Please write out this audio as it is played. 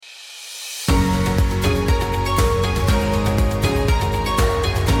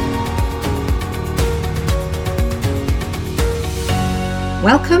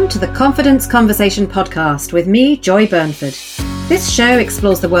Welcome to the Confidence Conversation podcast with me, Joy Burnford. This show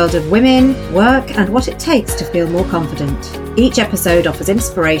explores the world of women, work, and what it takes to feel more confident. Each episode offers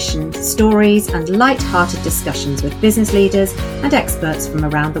inspiration, stories, and light-hearted discussions with business leaders and experts from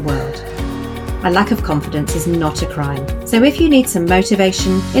around the world. A lack of confidence is not a crime. So if you need some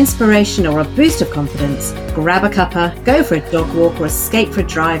motivation, inspiration, or a boost of confidence, grab a cuppa, go for a dog walk or escape for a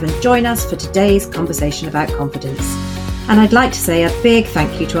drive and join us for today's conversation about confidence. And I'd like to say a big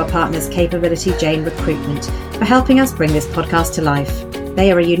thank you to our partners Capability Jane Recruitment for helping us bring this podcast to life.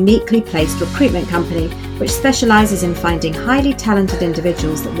 They are a uniquely placed recruitment company which specialises in finding highly talented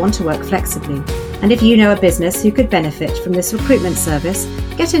individuals that want to work flexibly. And if you know a business who could benefit from this recruitment service,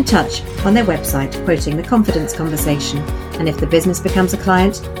 get in touch on their website quoting the Confidence Conversation. And if the business becomes a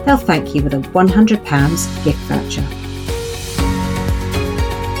client, they'll thank you with a £100 gift voucher.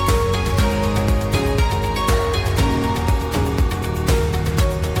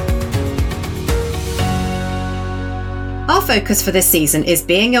 Our focus for this season is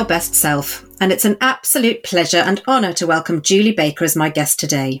being your best self, and it's an absolute pleasure and honour to welcome Julie Baker as my guest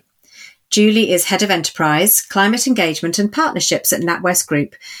today. Julie is Head of Enterprise, Climate Engagement and Partnerships at NatWest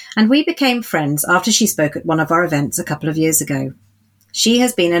Group, and we became friends after she spoke at one of our events a couple of years ago. She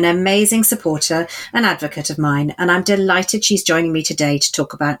has been an amazing supporter and advocate of mine, and I'm delighted she's joining me today to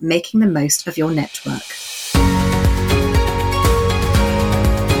talk about making the most of your network.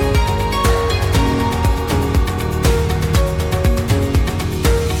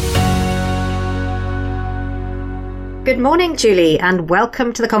 Good morning, Julie, and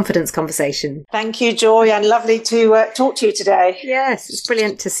welcome to the Confidence Conversation. Thank you, Joy, and lovely to talk to you today. Yes, it's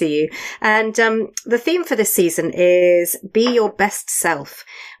brilliant to see you. And the theme for this season is Be Your Best Self,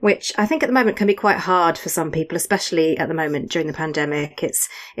 which I think at the moment can be quite hard for some people, especially at the moment during the pandemic.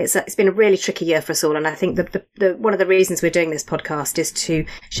 It's been a really tricky year for us all, and I think the one of the reasons we're doing this podcast is to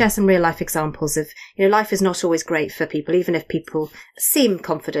share some real life examples of, life is not always great for people, even if people seem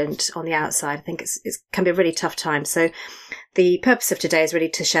confident on the outside. I think it can be a really tough time. So the purpose of today is really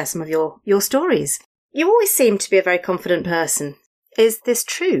to share some of your stories. You always seem to be a very confident person. Is this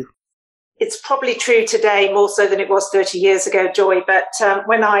true? It's probably true today more so than it was 30 years ago, Joy. But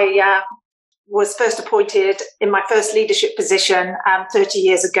when I was first appointed in my first leadership position 30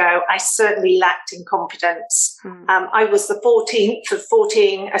 years ago, I certainly lacked in confidence. I was the 14th of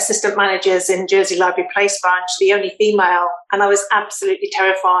 14 assistant managers in Jersey Library Place branch, the only female, and I was absolutely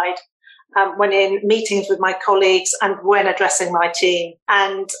terrified when in meetings with my colleagues and when addressing my team.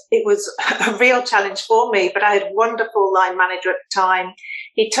 And it was a real challenge for me, but I had a wonderful line manager at the time.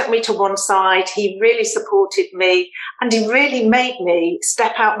 He took me to one side. He really supported me and he really made me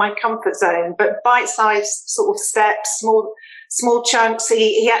step out my comfort zone, but bite-sized sort of steps, small chunks.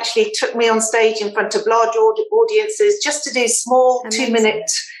 He actually took me on stage in front of large audiences just to do small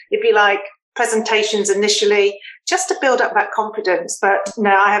 2-minute, if you like, presentations initially, just to build up that confidence. But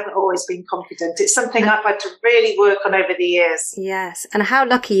no, I haven't always been confident. It's something I've had to really work on over the years. Yes. And how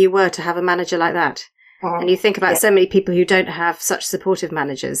lucky you were to have a manager like that. And you think about so many people who don't have such supportive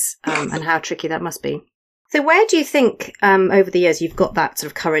managers and how tricky that must be. So where do you think over the years you've got that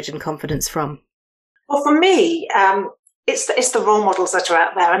sort of courage and confidence from? Well, for me, it's the role models that are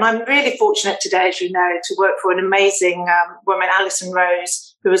out there. And I'm really fortunate today, as you know, to work for an amazing woman, Alison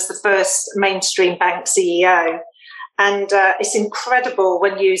Rose, who was the first mainstream bank CEO. And it's incredible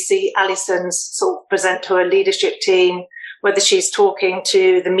when you see Alison sort of present to her leadership team, whether she's talking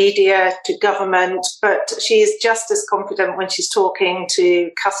to the media, to government, but she is just as confident when she's talking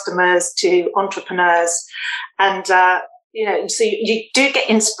to customers, to entrepreneurs. And, so you do get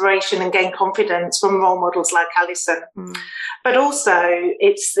inspiration and gain confidence from role models like Alison. But also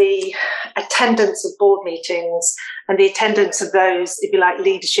it's the attendance of board meetings and the attendance of those, if you like,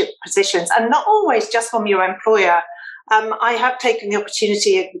 leadership positions, and not always just from your employer. I have taken the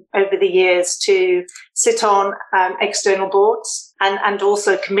opportunity over the years to sit on external boards and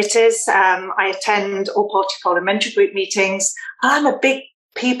also committees. I attend all-party parliamentary group meetings. I'm a big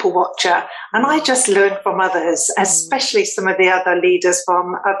people watcher and I just learn from others, especially some of the other leaders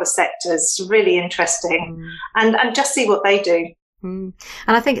from other sectors. Really interesting and just see what they do. And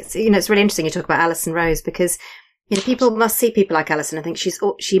I think it's really interesting you talk about Alison Rose because people must see people like Alison and think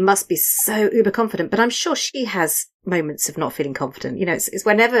she must be so uber confident, but I'm sure she has moments of not feeling confident. It's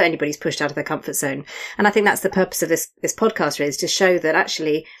whenever anybody's pushed out of their comfort zone. And I think that's the purpose of this podcast really, is to show that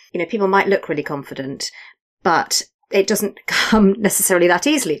actually, people might look really confident, but it doesn't come necessarily that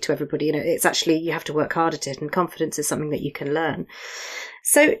easily to everybody. It's actually, you have to work hard at it, and confidence is something that you can learn.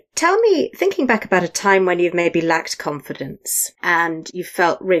 So tell me, thinking back about a time when you've maybe lacked confidence and you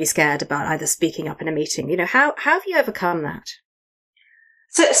felt really scared about either speaking up in a meeting, how have you overcome that?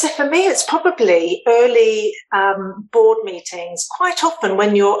 So for me, it's probably early board meetings. Quite often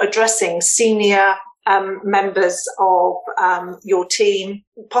when you're addressing senior members of your team,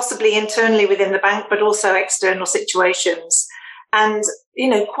 possibly internally within the bank, but also external situations. And,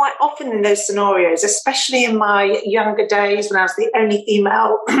 quite often in those scenarios, especially in my younger days when I was the only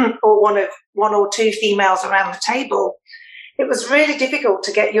female or one or two females around the table, it was really difficult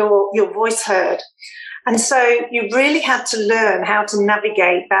to get your voice heard. And so you really had to learn how to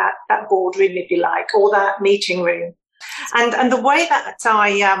navigate that boardroom, if you like, or that meeting room. And the way that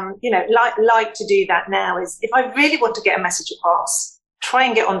I, like to do that now is if I really want to get a message across, try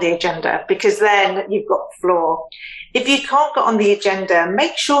and get on the agenda, because then you've got the floor. If you can't get on the agenda,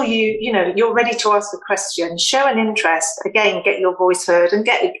 make sure you're ready to ask a question, show an interest, again, get your voice heard and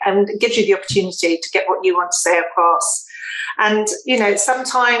it gives you the opportunity to get what you want to say across. And,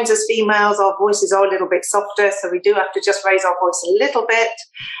 sometimes as females, our voices are a little bit softer, so we do have to just raise our voice a little bit.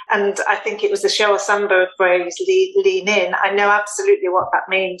 And I think it was the Sheryl Sandberg phrase, lean in. I know absolutely what that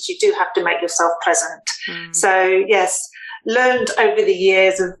means. You do have to make yourself present. So, yes, learned over the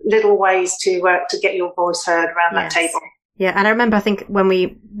years of little ways to get your voice heard around that table. Yeah, and I remember, I think when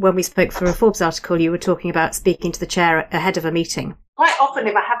we spoke for a Forbes article, you were talking about speaking to the chair ahead of a meeting. Quite often,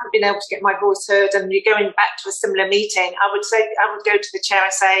 if I haven't been able to get my voice heard and you're going back to a similar meeting, I would go to the chair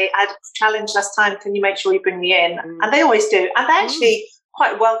and say, I had a challenge last time, can you make sure you bring me in? And they always do. And they actually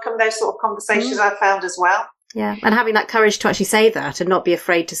quite welcome those sort of conversations, I've found as well. Yeah, and having that courage to actually say that and not be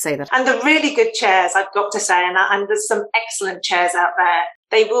afraid to say that. And the really good chairs, I've got to say, and there's some excellent chairs out there,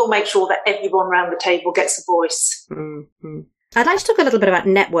 they will make sure that everyone around the table gets a voice. Mm-hmm. I'd like to talk a little bit about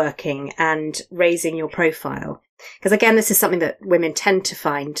networking and raising your profile. Because again, this is something that women tend to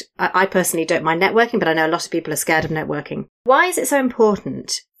find. I personally don't mind networking, but I know a lot of people are scared of networking. Why is it so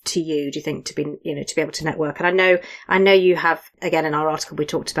important to you, do you think, to be able to network? And I know you have, again, in our article, we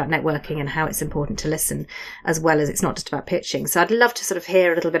talked about networking and how it's important to listen, as well as it's not just about pitching. So I'd love to sort of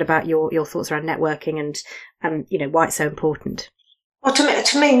hear a little bit about your thoughts around networking and why it's so important. Well,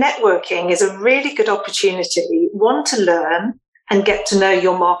 to me, networking is a really good opportunity, one, to learn and get to know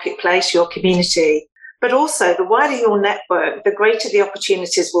your marketplace, your community. But also, the wider your network, the greater the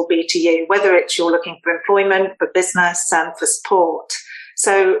opportunities will be to you, whether it's you're looking for employment, for business, and for support.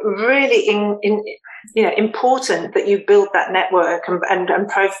 So really important that you build that network and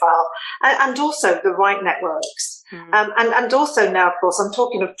profile, and also the right networks. And also now, of course, I'm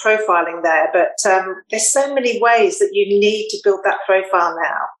talking of profiling there, but there's so many ways that you need to build that profile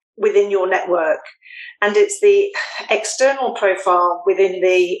now within your network. And it's the external profile within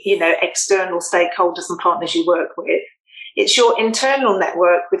the, external stakeholders and partners you work with. It's your internal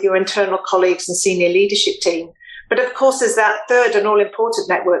network with your internal colleagues and senior leadership team. But of course, there's that third and all important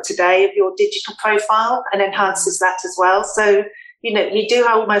network today of your digital profile, and enhances that as well. So, you do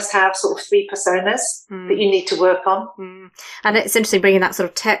almost have sort of three personas that you need to work on. And it's interesting bringing that sort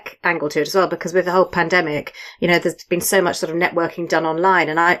of tech angle to it as well, because with the whole pandemic, there's been so much sort of networking done online.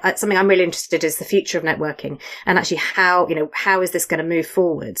 And something I'm really interested in is the future of networking and actually how is this going to move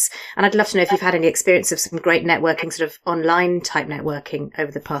forwards? And I'd love to know if you've had any experience of some great networking, sort of online type networking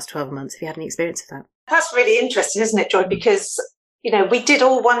over the past 12 months, if you had any experience of that. That's really interesting, isn't it, Joy? Because we did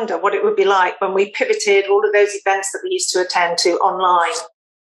all wonder what it would be like when we pivoted all of those events that we used to attend to online.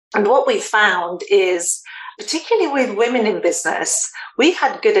 And what we found is, particularly with women in business, we've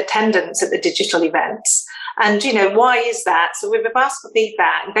had good attendance at the digital events. And, why is that? So we've asked for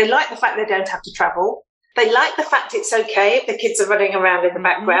feedback. They like the fact they don't have to travel. They like the fact it's okay if the kids are running around in the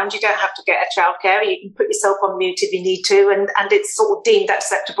background. You don't have to get a childcare. You can put yourself on mute if you need to. And it's sort of deemed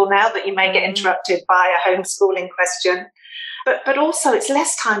acceptable now that you may get interrupted by a homeschooling question. But also it's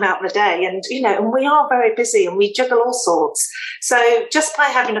less time out in the day, and we are very busy and we juggle all sorts. So just by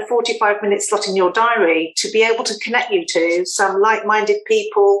having a 45-minute slot in your diary to be able to connect you to some like-minded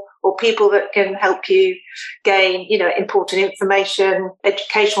people or people that can help you gain, important information,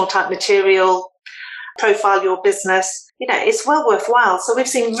 educational type material, profile your business, it's well worthwhile. So we've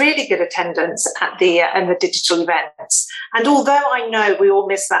seen really good attendance at the digital events. And although I know we all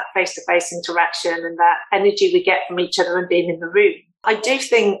miss that face-to-face interaction and that energy we get from each other and being in the room, I do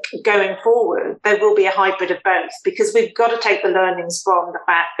think going forward, there will be a hybrid of both, because we've got to take the learnings from the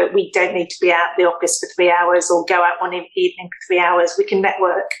fact that we don't need to be out the office for 3 hours or go out one evening for 3 hours. We can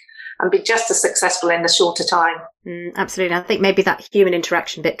network and be just as successful in a shorter time. Absolutely. I think maybe that human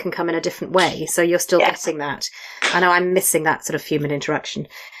interaction bit can come in a different way. So you're still getting that. I know I'm missing that sort of human interaction.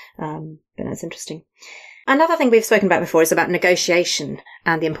 But that's interesting. Another thing we've spoken about before is about negotiation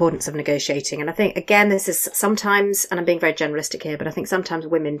and the importance of negotiating. And I think, again, this is sometimes, and I'm being very generalistic here, but I think sometimes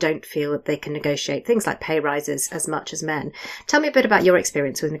women don't feel that they can negotiate things like pay rises as much as men. Tell me a bit about your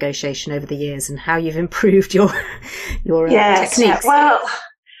experience with negotiation over the years and how you've improved your techniques. Well,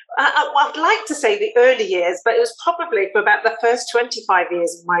 I'd like to say the early years, but it was probably for about the first 25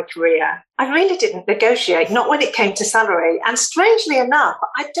 years of my career. I really didn't negotiate, not when it came to salary. And strangely enough,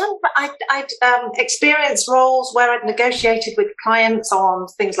 I'd experienced roles where I'd negotiated with clients on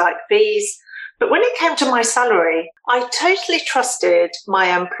things like fees. But when it came to my salary, I totally trusted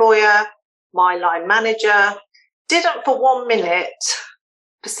my employer, my line manager, didn't for 1 minute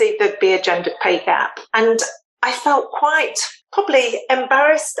perceive there'd be a gender pay gap. And I felt quite probably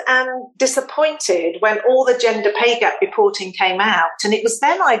embarrassed and disappointed when all the gender pay gap reporting came out. And it was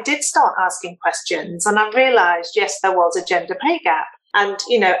then I did start asking questions and I realised, yes, there was a gender pay gap. And,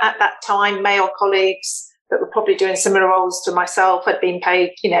 at that time, male colleagues that were probably doing similar roles to myself had been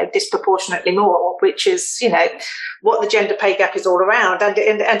paid, disproportionately more, which is, what the gender pay gap is all around. And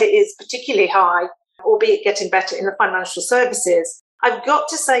it is particularly high, albeit getting better in the financial services. I've got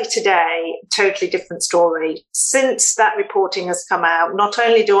to say today, totally different story. Since that reporting has come out, not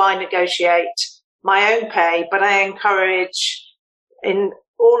only do I negotiate my own pay, but I encourage in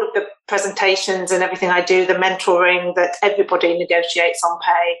all of the presentations and everything I do, the mentoring, that everybody negotiates on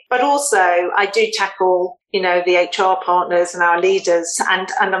pay. But also I do tackle, the HR partners and our leaders. And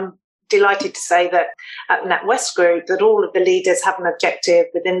I'm delighted to say that at NatWest Group, that all of the leaders have an objective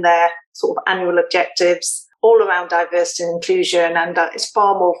within their sort of annual objectives all around diversity and inclusion, and it's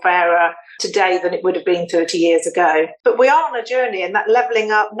far more fairer today than it would have been 30 years ago. But we are on a journey, and that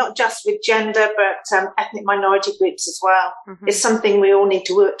levelling up, not just with gender, but ethnic minority groups as well, is something we all need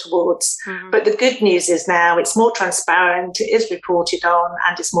to work towards. But the good news is now it's more transparent, it is reported on,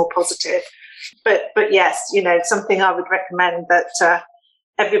 and it's more positive. But yes, something I would recommend that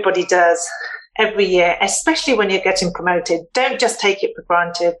everybody does every year, especially when you're getting promoted. Don't just take it for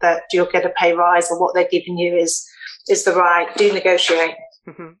granted that you'll get a pay rise or what they're giving you is the right. Do negotiate.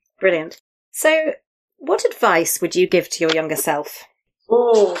 Brilliant. So what advice would you give to your younger self?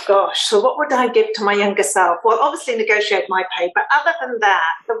 Oh, gosh. So what would I give to my younger self? Well, obviously negotiate my pay. But other than that,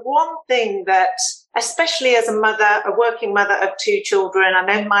 the one thing that, especially as a mother, a working mother of 2 children, I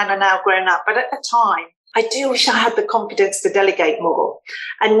know mine are now grown up, but at the time, I do wish I had the confidence to delegate more.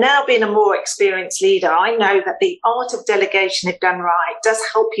 And now being a more experienced leader, I know that the art of delegation, if done right, does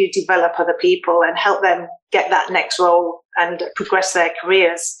help you develop other people and help them get that next role and progress their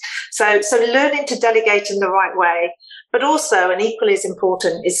careers. So learning to delegate in the right way, but also, and equally as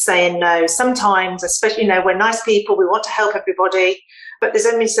important, is saying no. Sometimes, especially, we're nice people, we want to help everybody, but there's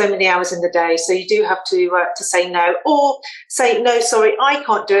only so many hours in the day. So you do have to say no, or say, no, sorry, I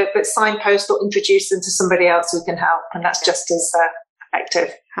can't do it, but signpost or introduce them to somebody else who can help. And that's just as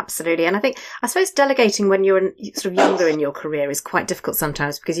effective. Absolutely. And I suppose delegating when you're sort of younger in your career is quite difficult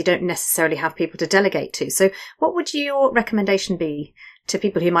sometimes because you don't necessarily have people to delegate to. So what would your recommendation be to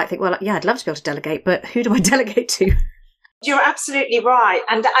people who might think, well, yeah, I'd love to be able to delegate, but who do I delegate to? You're absolutely right.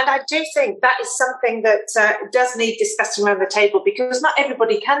 And I do think that is something that does need discussing around the table, because not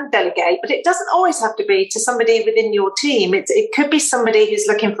everybody can delegate, but it doesn't always have to be to somebody within your team. It could be somebody who's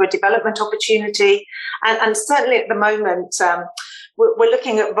looking for a development opportunity. And certainly at the moment, we're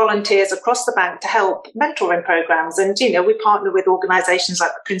looking at volunteers across the bank to help mentoring programs. And, we partner with organisations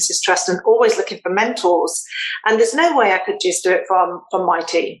like the Prince's Trust and always looking for mentors. And there's no way I could just do it from my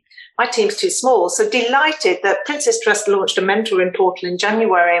team. My team's too small. So delighted that Prince's Trust launched a mentoring portal in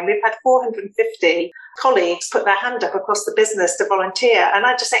January, and we've had 450 colleagues put their hand up across the business to volunteer. And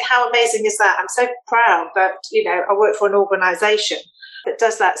I just think, how amazing is that? I'm so proud that, I work for an organisation that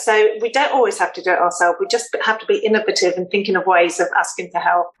does that. So we don't always have to do it ourselves. We just have to be innovative and thinking of ways of asking for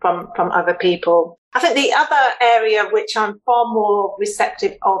help from other people. I think the other area which I'm far more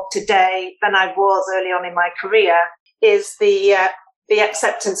receptive of today than I was early on in my career is the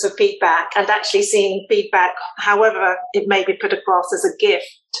acceptance of feedback, and actually seeing feedback, however it may be put across, as a gift.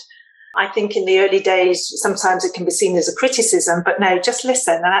 I think in the early days, sometimes it can be seen as a criticism, but no, just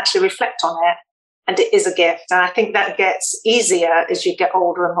listen and actually reflect on it. And it is a gift. And I think that gets easier as you get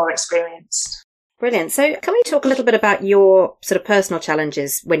older and more experienced. Brilliant. So can we talk a little bit about your sort of personal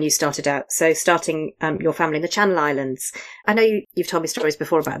challenges when you started out? So starting your family in the Channel Islands. I know you've told me stories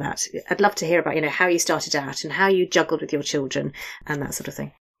before about that. I'd love to hear about, how you started out and how you juggled with your children and that sort of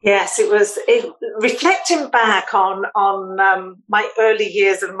thing. Yes, reflecting back on my early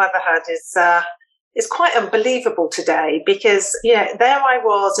years of motherhood is quite unbelievable today, because, there I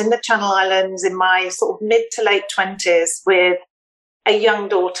was in the Channel Islands in my sort of mid to late 20s with a young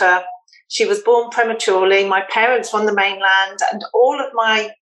daughter. She was born prematurely. My parents were on the mainland, and all of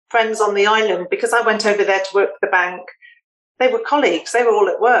my friends on the island, because I went over there to work for the bank, they were colleagues. They were all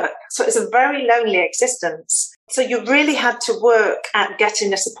at work. So it's a very lonely existence. So you really had to work at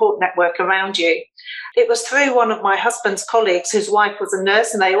getting a support network around you. It was through one of my husband's colleagues, whose wife was a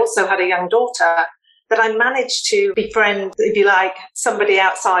nurse, and they also had a young daughter, that I managed to befriend, if you like, somebody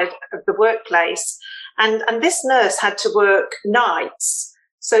outside of the workplace. And this nurse had to work nights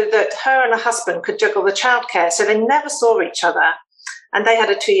so that her and her husband could juggle the childcare. So they never saw each other. And they had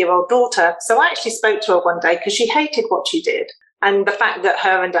a 2-year-old daughter. So I actually spoke to her one day because she hated what she did. And the fact that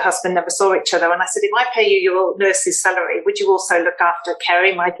her and her husband never saw each other. And I said, if I pay you your nurse's salary, would you also look after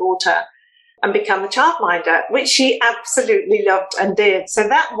Kerry, my daughter, and become a childminder, which she absolutely loved and did. So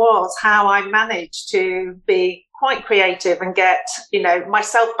that was how I managed to be quite creative and get,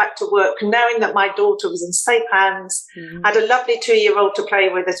 myself back to work, knowing that my daughter was in safe hands. I had a lovely 2-year-old to play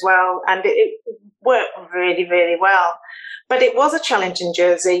with as well. And it worked really, really well. But it was a challenge in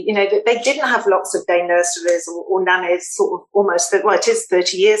Jersey. They didn't have lots of day nurseries or nannies, sort of almost, it is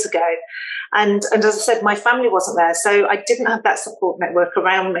 30 years ago. And as I said, my family wasn't there. So I didn't have that support network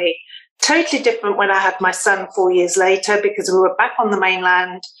around me. Totally different when I had my son 4 years later, because we were back on the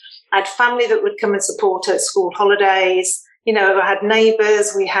mainland. I had family that would come and support at school holidays. I had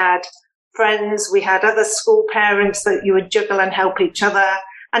neighbours, we had friends, we had other school parents that you would juggle and help each other.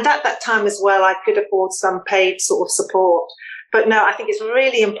 And at that time as well, I could afford some paid sort of support. But no, I think it's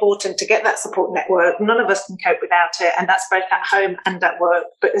really important to get that support network. None of us can cope without it. And that's both at home and at work,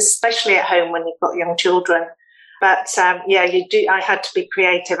 but especially at home when you've got young children. But you do. I had to be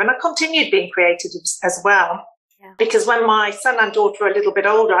creative, and I continued being creative as well. Yeah. Because when my son and daughter were a little bit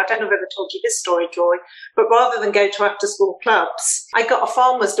older, I don't know if I've ever told you this story, Joy, but rather than go to after-school clubs, I got a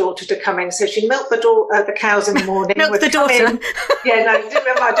farmer's daughter to come in. So she milked the cows in the morning. Milk the daughter. Yeah, no, you didn't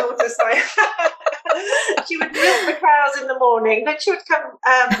know my daughter, sorry. She would milk the cows in the morning. Then she would come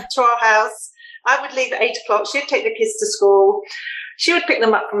to our house. I would leave at 8 o'clock. She'd take the kids to school. She would pick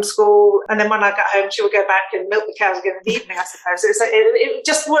them up from school, and then when I got home, she would go back and milk the cows again in the evening, I suppose. It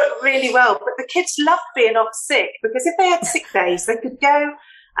just worked really well. But the kids loved being off sick, because if they had sick days, they could go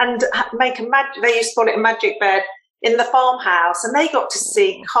and make they used to call it a magic bed, in the farmhouse, and they got to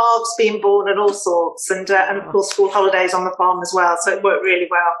see calves being born and all sorts, and of course school holidays on the farm as well. So it worked really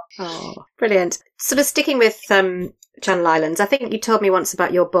well. Oh, brilliant. Sort of sticking with Channel Islands, I think you told me once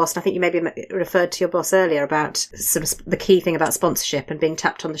about your boss, and I think you maybe referred to your boss earlier about sort of the key thing about sponsorship and being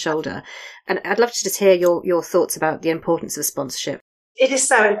tapped on the shoulder. And I'd love to just hear your thoughts about the importance of sponsorship. It is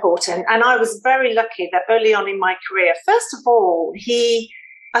so important. And I was very lucky that early on in my career, first of all, he,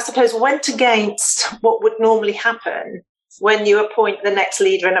 I suppose, went against what would normally happen when you appoint the next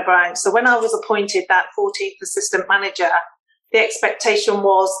leader in a branch. So when I was appointed that 14th assistant manager, the expectation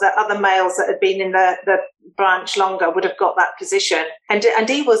was that other males that had been in the branch longer would have got that position. And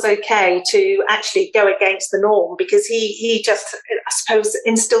he was okay to actually go against the norm, because he just, I suppose,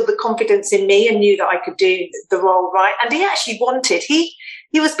 instilled the confidence in me and knew that I could do the role right. And he actually wanted, he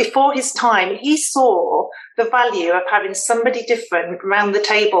was before his time. He saw the value of having somebody different around the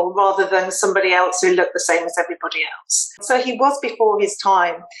table rather than somebody else who looked the same as everybody else. So he was before his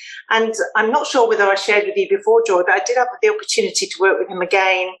time. And I'm not sure whether I shared with you before, Joy, but I did have the opportunity to work with him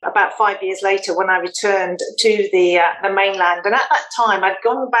again about 5 years later when I returned to the mainland. And at that time, I'd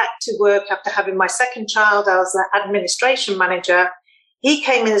gone back to work after having my second child. I was an administration manager. He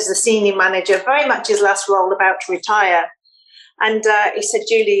came in as the senior manager, very much his last role, about to retire. And he said,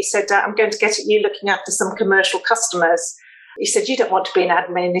 Julie, I'm going to get at you looking after some commercial customers. He said, you don't want to be an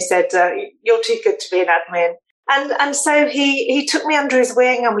admin. He said, you're too good to be an admin. And so he took me under his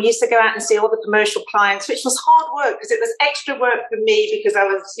wing, and we used to go out and see all the commercial clients, which was hard work because it was extra work for me, because I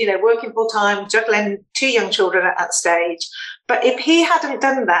was, working full time, juggling 2 young children at that stage. But if he hadn't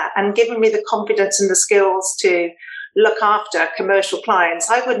done that and given me the confidence and the skills to look after commercial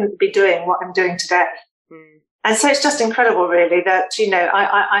clients, I wouldn't be doing what I'm doing today. And so it's just incredible, really, that,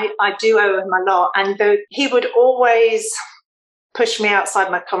 I do owe him a lot. And he would always push me outside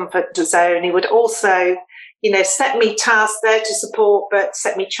my comfort zone. He would also, set me tasks there to support, but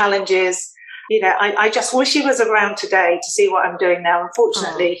set me challenges. I just wish he was around today to see what I'm doing now.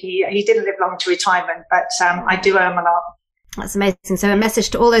 Unfortunately, he didn't live long to retirement, but I do owe him a lot. That's amazing. So a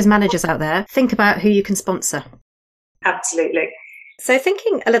message to all those managers out there, think about who you can sponsor. Absolutely. So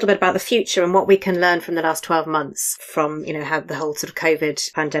thinking a little bit about the future and what we can learn from the last 12 months from, how the whole sort of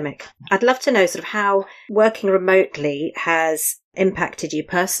COVID pandemic, I'd love to know sort of how working remotely has impacted you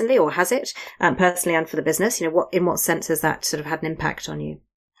personally, or has it personally and for the business? In what sense has that sort of had an impact on you?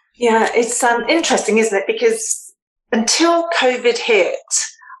 Yeah, it's interesting, isn't it? Because until COVID hit,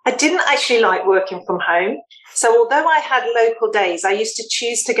 I didn't actually like working from home. So although I had local days, I used to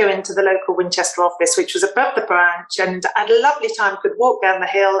choose to go into the local Winchester office, which was above the branch, and I had a lovely time, could walk down the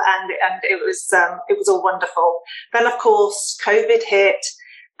hill, and it was all wonderful. Then, of course, COVID hit,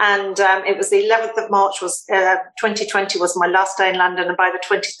 and it was the 11th of March, 2020 was my last day in London, and by the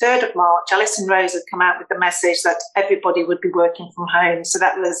 23rd of March, Alison Rose had come out with the message that everybody would be working from home. So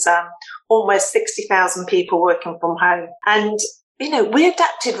that was almost 60,000 people working from home. And we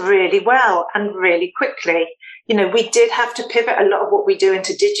adapted really well and really quickly. We did have to pivot a lot of what we do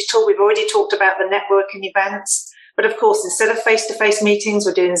into digital. We've already talked about the networking events, but of course, instead of face-to-face meetings,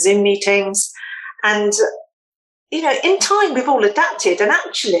 we're doing Zoom meetings. And, in time, we've all adapted. And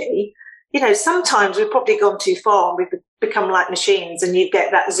actually, sometimes we've probably gone too far and we've become like machines, and you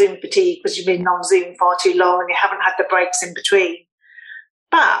get that Zoom fatigue because you've been on Zoom far too long and you haven't had the breaks in between.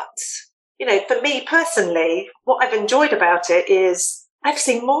 But for me personally, what I've enjoyed about it is I've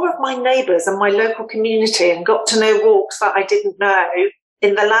seen more of my neighbours and my local community and got to know walks that I didn't know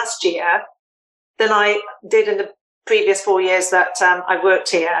in the last year than I did in the previous 4 years that I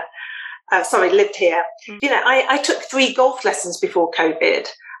lived here. I took 3 golf lessons before COVID,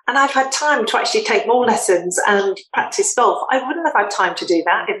 and I've had time to actually take more lessons and practice golf. I wouldn't have had time to do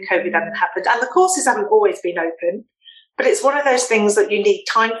that if COVID hadn't happened. And the courses haven't always been open. But it's one of those things that you need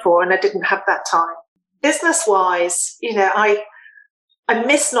time for, and I didn't have that time. Business-wise, I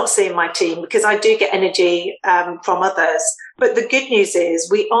miss not seeing my team because I do get energy from others. But the good news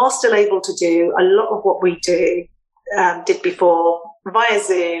is we are still able to do a lot of what we did before via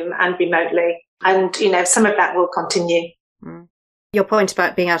Zoom and remotely. And, some of that will continue. Mm. Your point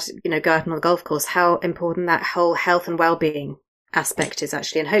about being able to, go out on the golf course, how important that whole health and well-being aspect is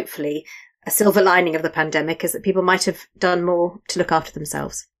actually, and hopefully a silver lining of the pandemic is that people might have done more to look after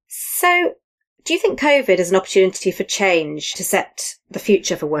themselves. So do you think COVID is an opportunity for change to set the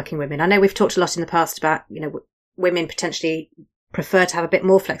future for working women? I know we've talked a lot in the past about, women potentially prefer to have a bit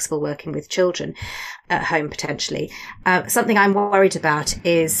more flexible working with children at home potentially. Something I'm worried about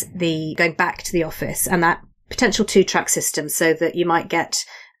is the going back to the office and that potential 2-track system, so that you might get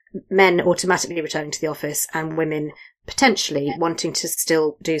men automatically returning to the office and women potentially wanting to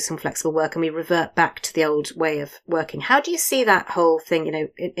still do some flexible work, and we revert back to the old way of working. How do you see that whole thing?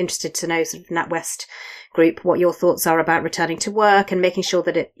 Interested to know, sort of NatWest Group, what your thoughts are about returning to work and making sure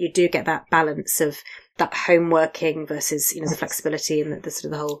that you do get that balance of that home working versus, the flexibility and the sort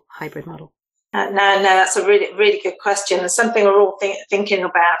of the whole hybrid model. No, that's a really, really good question, and something we're all thinking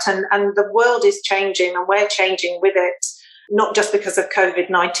about. And the world is changing, and we're changing with it, not just because of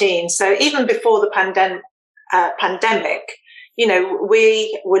COVID-19. So even before the pandemic,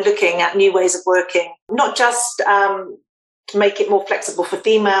 we were looking at new ways of working, not just to make it more flexible for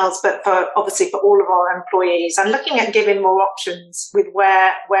females, but obviously for all of our employees, and looking at giving more options with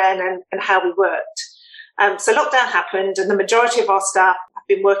where, when, and how we worked. So lockdown happened, and the majority of our staff have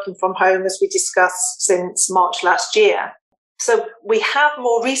been working from home, as we discussed, since March last year. So we have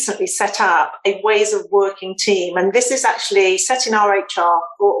more recently set up a ways of working team, and this is actually set in our HR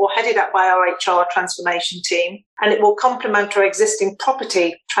or headed up by our HR transformation team, and it will complement our existing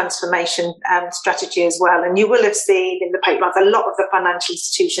property transformation strategy as well. And you will have seen in the papers a lot of the financial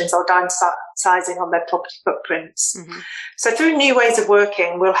institutions are downsizing on their property footprints. Mm-hmm. So through new ways of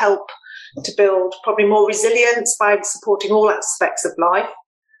working, we'll help to build probably more resilience by supporting all aspects of life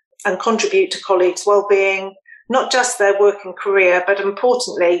and contribute to colleagues' well-being, not just their working career, but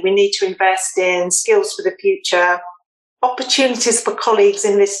importantly, we need to invest in skills for the future, opportunities for colleagues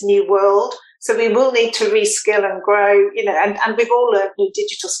in this new world. So we will need to reskill and grow, and we've all learned new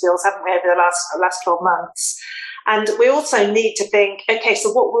digital skills, haven't we, over the last 12 months. And we also need to think, okay,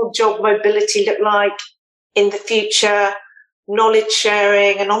 so what will job mobility look like in the future? Knowledge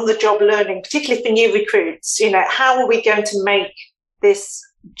sharing and on-the-job learning, particularly for new recruits. How are we going to make this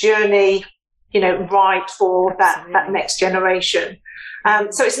journey right for that next generation.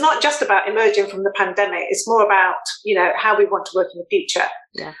 So it's not just about emerging from the pandemic. It's more about, how we want to work in the future.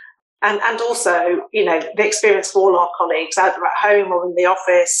 Yeah. And also, the experience for all our colleagues, either at home or in the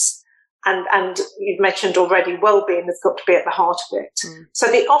office. And you've mentioned already, well-being has got to be at the heart of it. Mm. So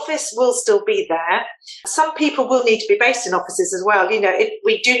the office will still be there. Some people will need to be based in offices as well.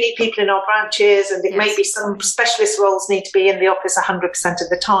 We do need people in our branches, and it may be some specialist roles need to be in the office 100% of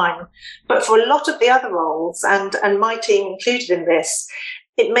the time. But for a lot of the other roles, and my team included in this,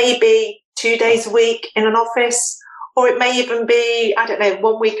 it may be 2 days a week in an office, or it may even be,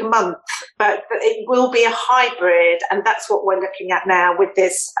 1 week a month, but it will be a hybrid. And that's what we're looking at now with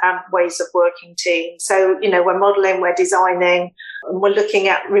this ways of working team. So, we're modelling, we're designing, and we're looking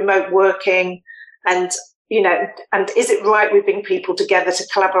at remote working. And, and is it right we bring people together to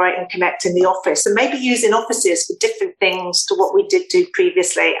collaborate and connect in the office, and maybe using offices for different things to what we did do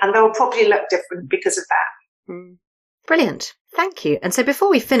previously, and they'll probably look different because of that. Brilliant. Thank you. And so before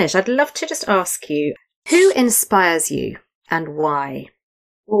we finish, I'd love to just ask you, who inspires you and why?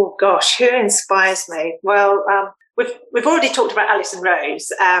 Oh gosh, who inspires me? Well, we've already talked about Alison Rose,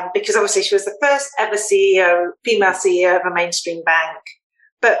 because obviously she was the first ever female CEO of a mainstream bank.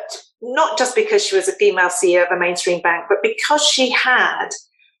 But not just because she was a female CEO of a mainstream bank, but because she had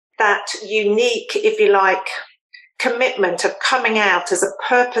that unique, if you like, commitment of coming out as a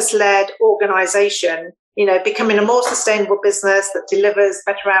purpose-led organization, becoming a more sustainable business that delivers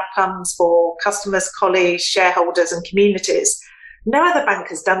better outcomes for customers, colleagues, shareholders, and communities. No other bank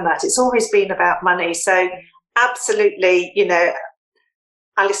has done that. It's always been about money. So absolutely,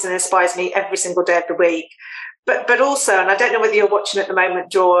 Alison inspires me every single day of the week. But also, and I don't know whether you're watching at the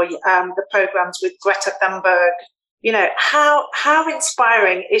moment, Joy, the programs with Greta Thunberg. How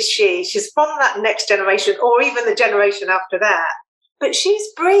inspiring is she? She's from that next generation, or even the generation after that. But she's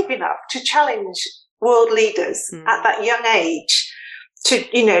brave enough to challenge world leaders at that young age to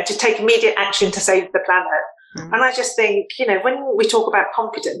take immediate action to save the planet. And I just think, when we talk about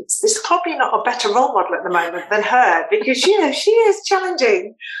confidence, there's probably not a better role model at the moment than her, because, she is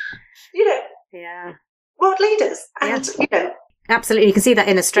challenging, world leaders. And, Absolutely. You can see that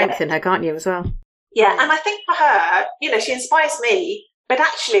inner strength in her, can't you, as well? Yeah. And I think for her, she inspires me, but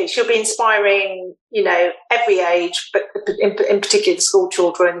actually she'll be inspiring, every age, but in particular the school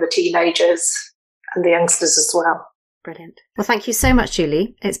children, the teenagers and the youngsters as well. Brilliant. Well, thank you so much,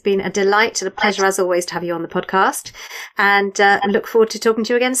 Julie. It's been a delight and a pleasure, as always, to have you on the podcast, and I look forward to talking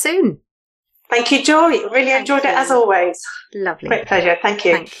to you again soon. Thank you, Joy. Really enjoyed it, as always. Lovely. Great pleasure. Thank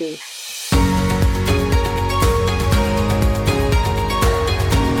you. Thank you.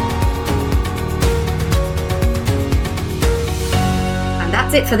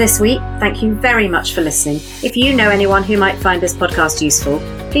 That's it for this week. Thank you very much for listening. If you know anyone who might find this podcast useful,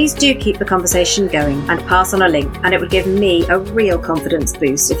 please do keep the conversation going and pass on a link, and it would give me a real confidence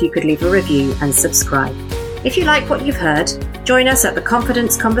boost if you could leave a review and subscribe. If you like what you've heard, join us at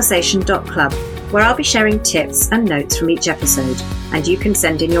theconfidenceconversation.club, where I'll be sharing tips and notes from each episode, and you can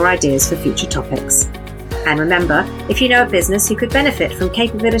send in your ideas for future topics. And remember, if you know a business who could benefit from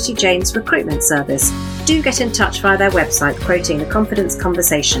Capability Jane's recruitment service, do get in touch via their website quoting The Confidence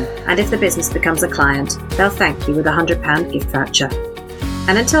Conversation, and if the business becomes a client, they'll thank you with a £100 gift voucher.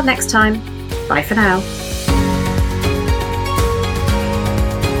 And until next time, bye for now.